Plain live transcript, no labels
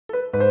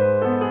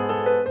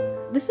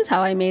This is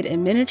how I made a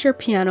miniature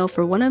piano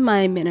for one of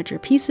my miniature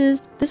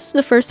pieces. This is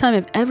the first time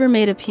I've ever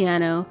made a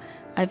piano.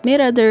 I've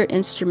made other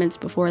instruments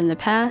before in the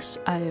past.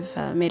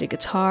 I've made a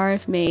guitar,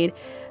 I've made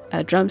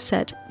a drum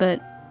set,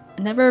 but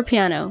never a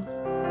piano.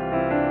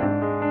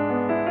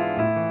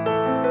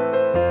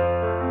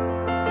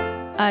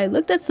 I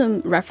looked at some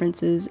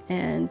references,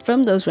 and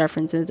from those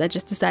references I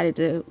just decided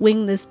to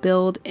wing this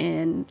build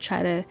and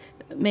try to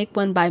make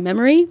one by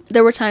memory.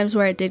 There were times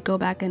where I did go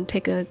back and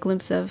take a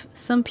glimpse of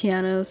some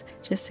pianos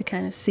just to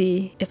kind of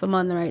see if I'm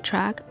on the right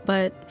track,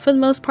 but for the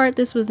most part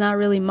this was not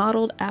really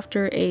modeled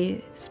after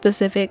a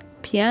specific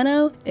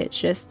piano. It's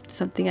just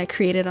something I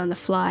created on the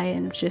fly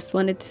and just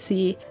wanted to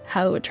see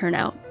how it would turn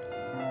out.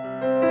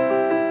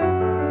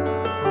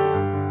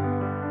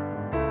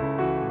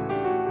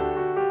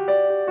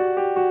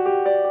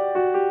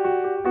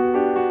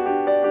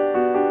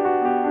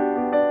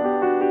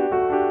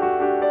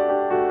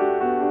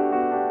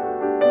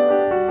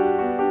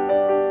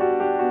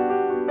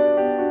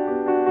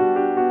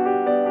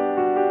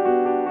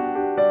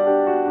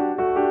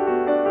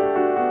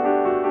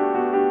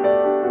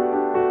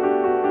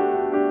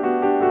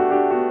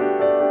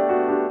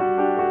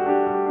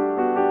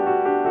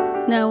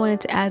 Now I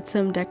wanted to add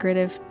some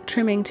decorative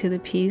trimming to the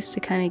piece to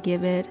kind of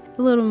give it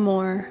a little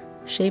more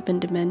shape and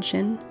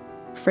dimension,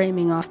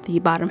 framing off the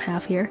bottom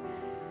half here.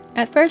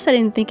 At first I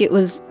didn't think it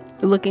was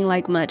looking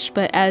like much,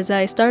 but as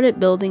I started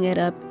building it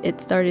up, it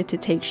started to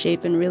take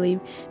shape and really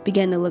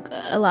began to look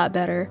a lot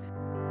better.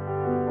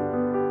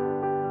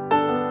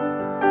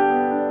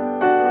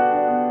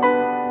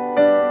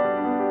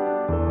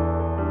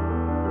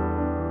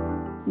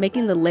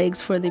 Making the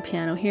legs for the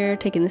piano here,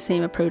 taking the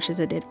same approach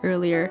as I did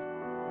earlier.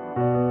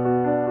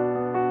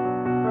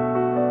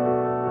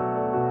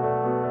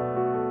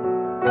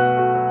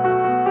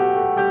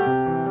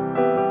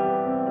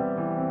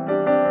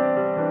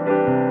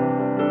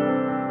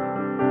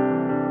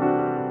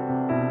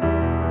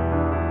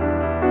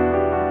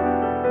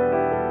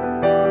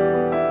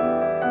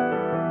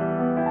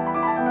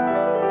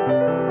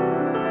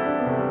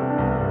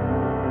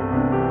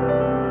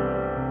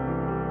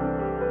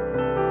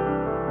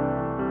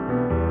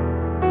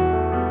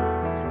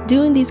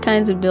 Doing these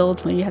kinds of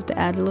builds when you have to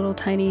add little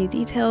tiny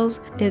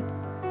details, it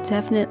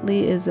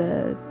definitely is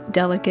a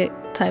delicate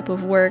type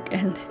of work,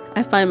 and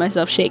I find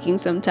myself shaking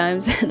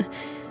sometimes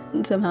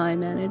and somehow I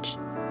manage.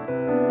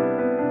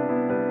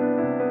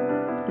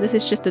 This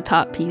is just the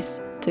top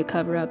piece to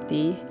cover up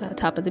the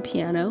top of the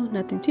piano,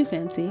 nothing too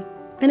fancy.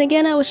 And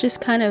again, I was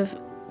just kind of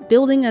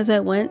building as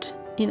I went,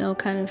 you know,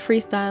 kind of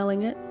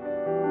freestyling it.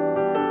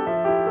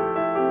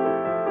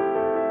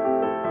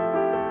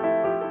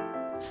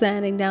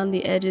 Sanding down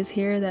the edges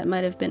here, that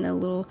might have been a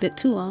little bit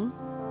too long.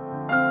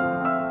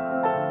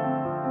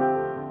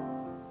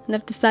 And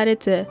I've decided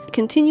to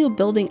continue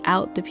building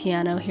out the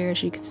piano here.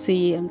 As you can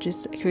see, I'm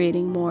just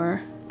creating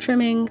more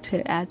trimming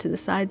to add to the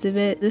sides of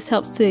it. This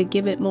helps to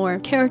give it more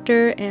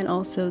character and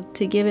also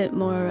to give it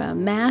more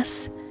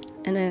mass.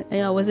 And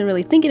I wasn't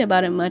really thinking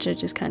about it much. I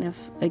just kind of,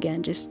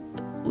 again, just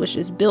was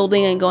just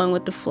building and going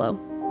with the flow.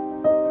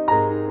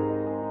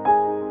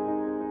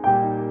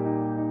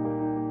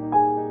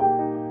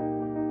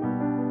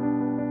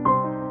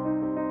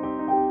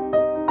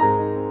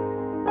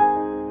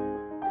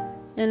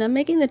 And I'm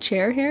making the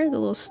chair here, the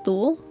little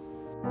stool.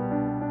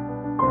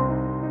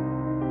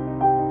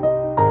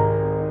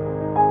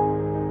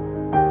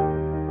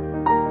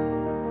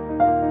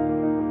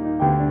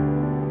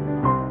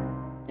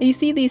 You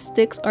see these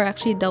sticks are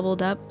actually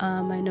doubled up.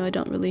 I know I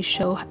don't really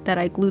show that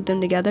I glued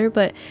them together,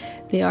 but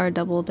they are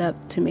doubled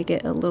up to make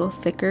it a little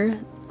thicker.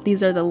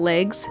 These are the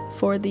legs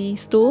for the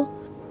stool.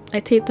 I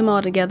taped them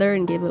all together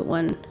and gave it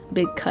one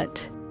big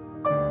cut.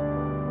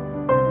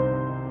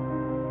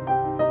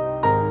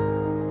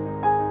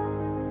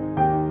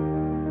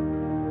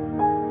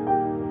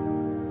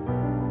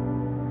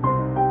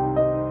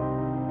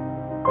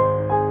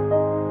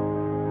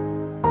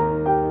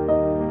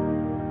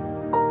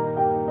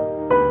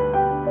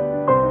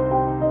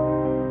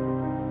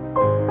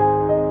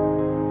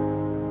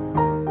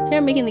 Here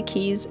I'm making the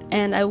keys,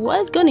 and I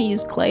was going to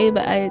use clay,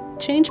 but I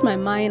changed my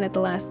mind at the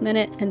last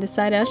minute and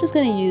decided I was just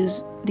going to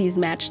use these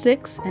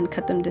matchsticks and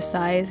cut them to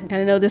size. And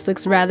I know this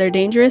looks rather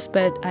dangerous,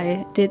 but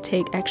I did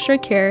take extra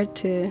care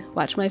to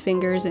watch my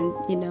fingers and,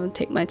 you know,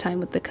 take my time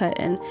with the cut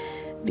and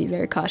be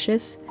very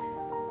cautious.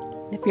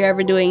 If you're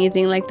ever doing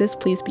anything like this,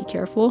 please be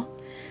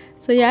careful.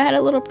 So yeah, I had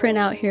a little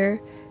printout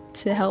here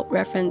to help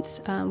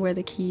reference where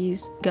the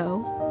keys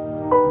go.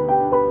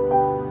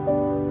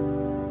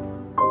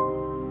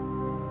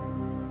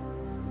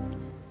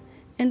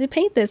 And to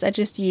paint this, I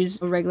just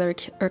used regular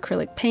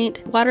acrylic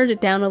paint, watered it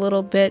down a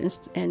little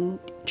bit and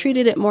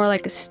treated it more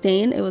like a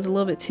stain. It was a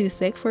little bit too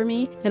thick for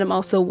me. And I'm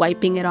also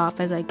wiping it off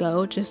as I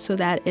go, just so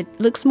that it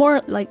looks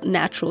more like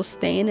natural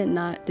stain and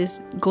not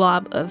this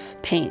glob of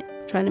paint.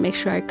 Trying to make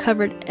sure I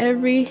covered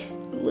every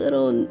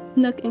little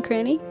nook and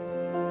cranny.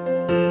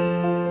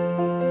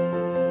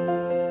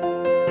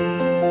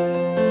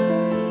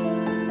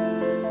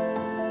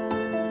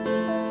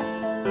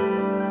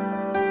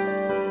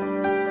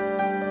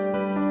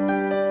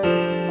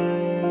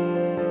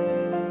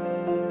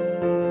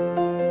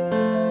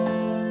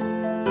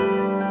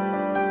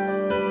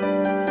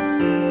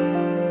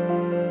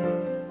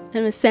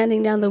 of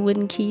sanding down the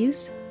wooden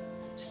keys,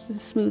 just to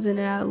smoothen it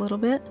out a little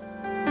bit.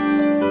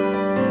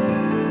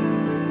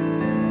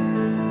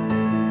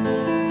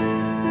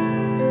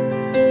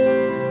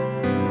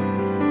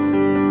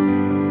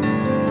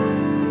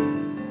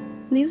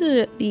 These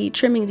are the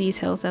trimming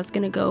details that's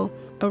going to go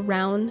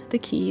around the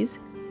keys.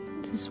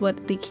 This is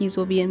what the keys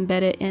will be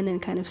embedded in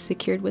and kind of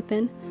secured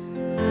within.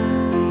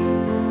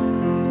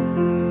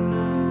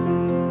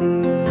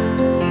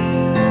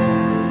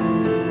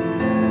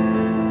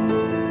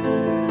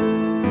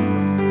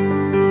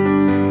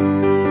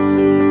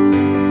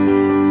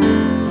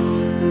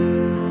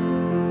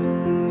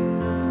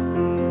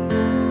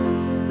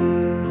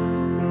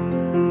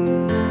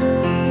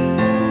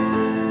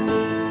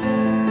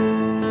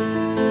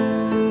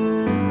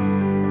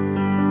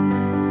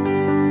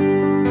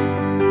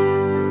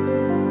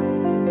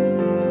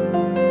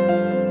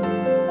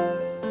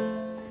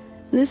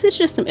 This is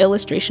just some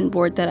illustration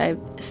board that I've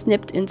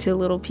snipped into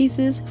little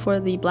pieces for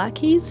the black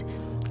keys,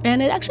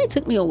 and it actually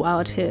took me a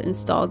while to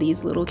install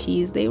these little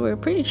keys. They were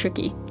pretty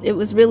tricky. It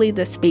was really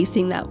the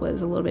spacing that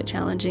was a little bit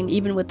challenging.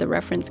 Even with the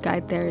reference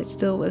guide there, it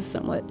still was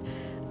somewhat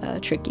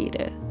tricky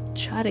to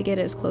try to get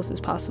as close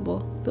as possible,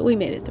 but we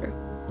made it through.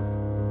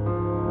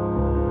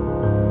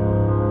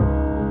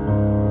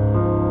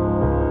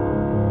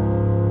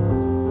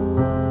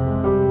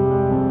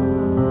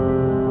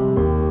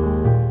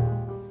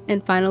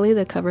 And finally,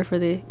 the cover for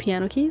the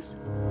piano keys.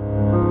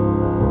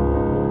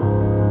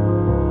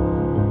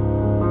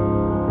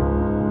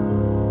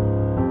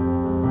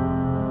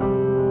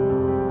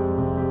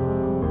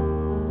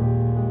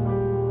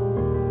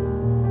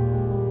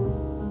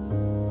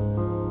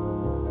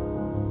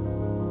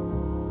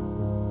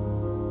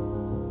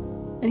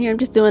 And here I'm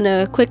just doing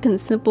a quick and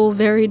simple,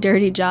 very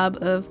dirty job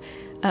of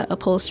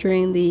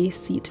upholstering the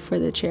seat for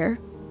the chair.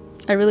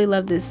 I really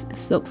love this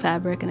silk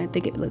fabric, and I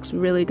think it looks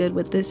really good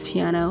with this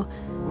piano.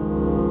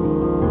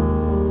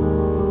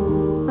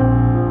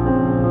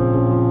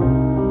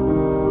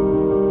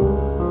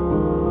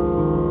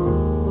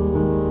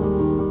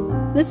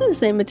 This is the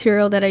same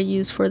material that I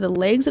use for the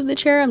legs of the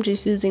chair. I'm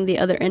just using the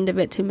other end of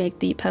it to make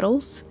the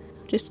pedals.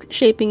 Just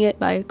shaping it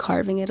by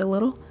carving it a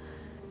little.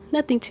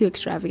 Nothing too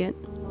extravagant.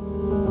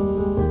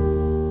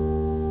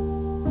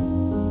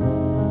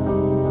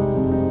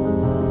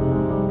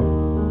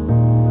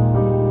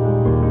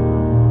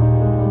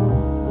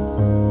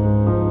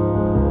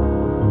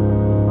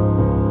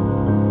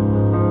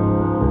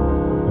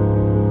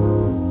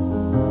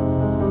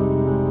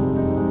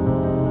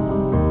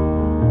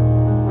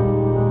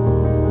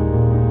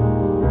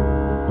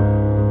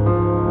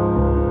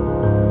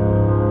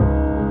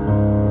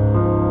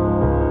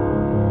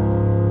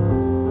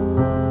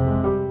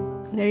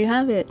 There you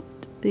have it,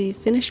 the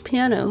finished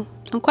piano.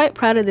 I'm quite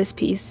proud of this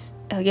piece,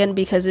 again,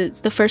 because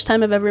it's the first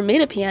time I've ever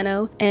made a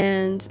piano,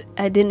 and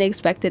I didn't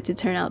expect it to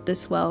turn out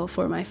this well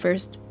for my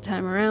first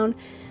time around.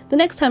 The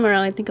next time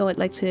around, I think I would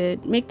like to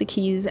make the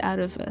keys out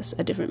of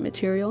a different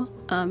material,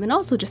 and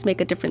also just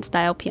make a different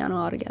style piano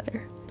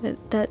altogether.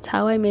 But that's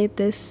how I made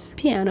this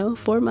piano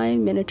for my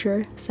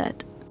miniature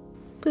set.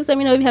 Please let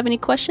me know if you have any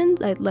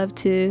questions. I'd love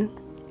to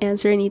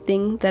answer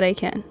anything that I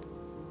can.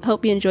 I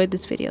hope you enjoyed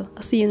this video.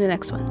 I'll see you in the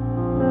next one.